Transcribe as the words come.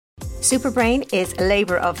Superbrain is a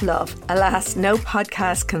labour of love. Alas, no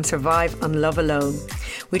podcast can survive on love alone.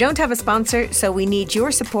 We don't have a sponsor, so we need your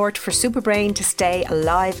support for Superbrain to stay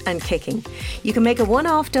alive and kicking. You can make a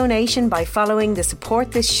one-off donation by following the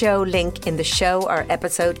Support This Show link in the show or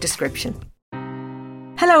episode description.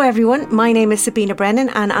 Hello everyone, my name is Sabina Brennan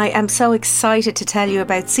and I am so excited to tell you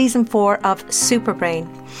about Season 4 of Superbrain.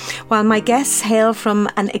 While my guests hail from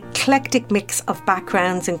an eclectic mix of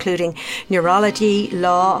backgrounds including neurology,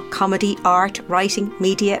 law, comedy, art, writing,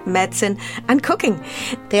 media, medicine and cooking,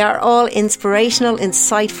 they are all inspirational,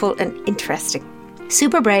 insightful and interesting.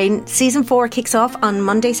 Superbrain Season 4 kicks off on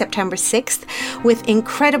Monday, September 6th with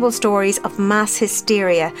incredible stories of mass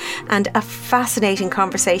hysteria and a fascinating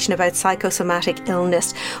conversation about psychosomatic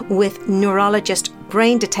illness with neurologist,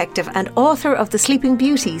 brain detective and author of The Sleeping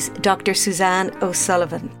Beauties, Dr. Suzanne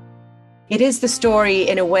O'Sullivan. It is the story,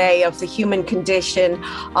 in a way, of the human condition,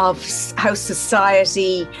 of how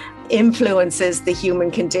society influences the human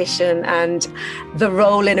condition and the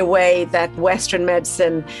role, in a way, that Western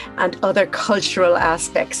medicine and other cultural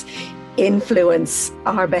aspects influence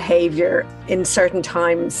our behaviour in certain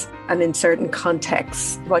times and in certain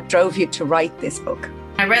contexts. What drove you to write this book?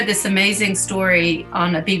 I read this amazing story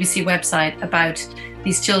on a BBC website about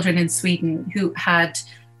these children in Sweden who had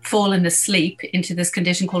fallen asleep into this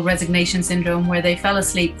condition called resignation syndrome, where they fell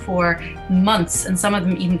asleep for months and some of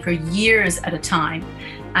them even for years at a time.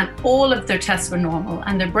 And all of their tests were normal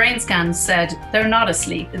and their brain scans said they're not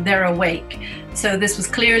asleep, they're awake. So this was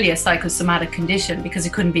clearly a psychosomatic condition because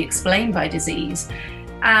it couldn't be explained by disease.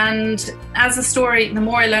 And as the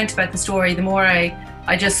more I learned about the story, the more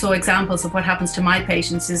I just saw examples of what happens to my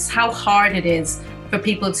patients, is how hard it is for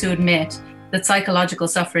people to admit that psychological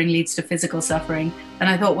suffering leads to physical suffering. And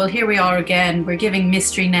I thought, well, here we are again, we're giving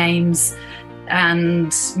mystery names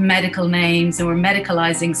and medical names and we're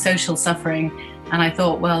medicalizing social suffering. And I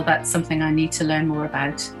thought, well, that's something I need to learn more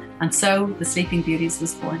about. And so The Sleeping Beauties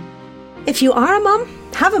was born. If you are a mum,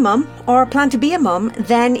 have a mum, or plan to be a mum,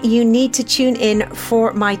 then you need to tune in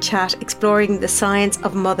for my chat exploring the science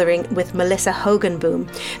of mothering with Melissa Hoganboom,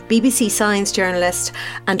 BBC Science journalist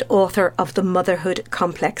and author of The Motherhood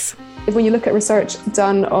Complex. When you look at research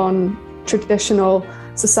done on traditional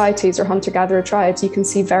societies or hunter-gatherer tribes, you can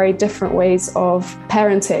see very different ways of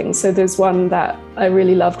parenting. So there's one that I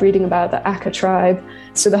really loved reading about, the Aka tribe.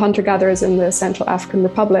 So the hunter-gatherers in the Central African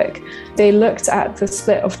Republic, they looked at the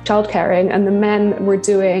split of child-caring and the men were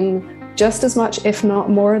doing just as much, if not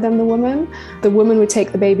more, than the women. The women would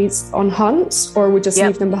take the babies on hunts or would just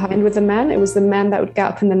leave them behind with the men. It was the men that would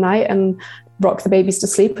get up in the night and rock the babies to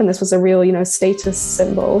sleep, and this was a real, status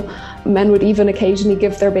symbol. Men would even occasionally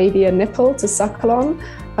give their baby a nipple to suckle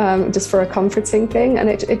on, just for a comforting thing. And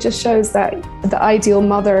it just shows that the ideal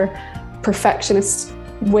mother, perfectionist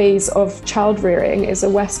ways of child rearing is a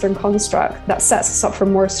Western construct that sets us up for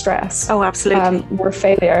more stress. Oh, absolutely. More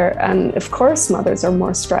failure. And of course, mothers are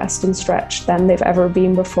more stressed and stretched than they've ever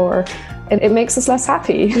been before. It makes us less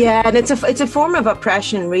happy. Yeah, and it's a form of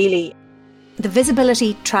oppression, really. The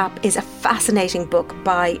Visibility Trap is a fascinating book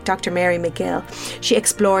by Dr. Mary McGill. She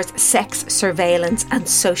explores sex surveillance and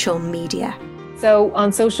social media. So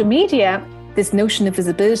on social media, this notion of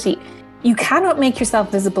visibility, you cannot make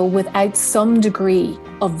yourself visible without some degree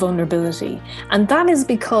of vulnerability. And that is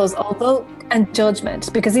because and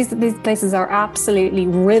judgment, because these places are absolutely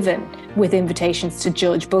riven with invitations to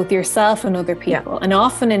judge both yourself and other people, and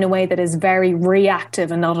often in a way that is very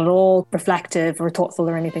reactive and not at all reflective or thoughtful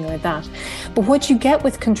or anything like that. But what you get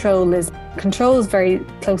with control is very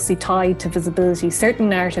closely tied to visibility. Certain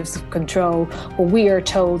narratives of control, where we are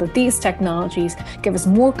told that these technologies give us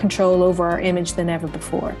more control over our image than ever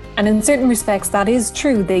before. And in certain respects, that is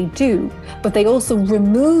true, they do, but they also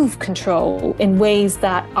remove control in ways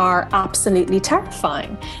that are absolutely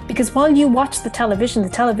terrifying. Because while you watch the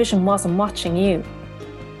television wasn't watching you.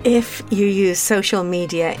 If you use social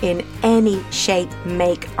media in any shape,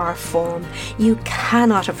 make or form, you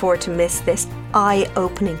cannot afford to miss this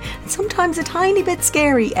eye-opening and sometimes a tiny bit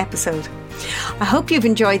scary episode. I hope you've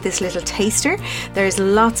enjoyed this little taster. There's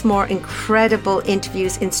lots more incredible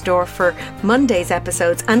interviews in store for Monday's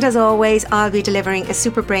episodes, and as always, I'll be delivering a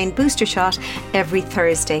Superbrain booster shot every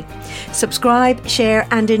Thursday. Subscribe, share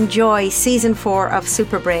and enjoy Season 4 of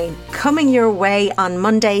Superbrain, coming your way on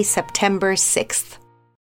Monday, September 6th.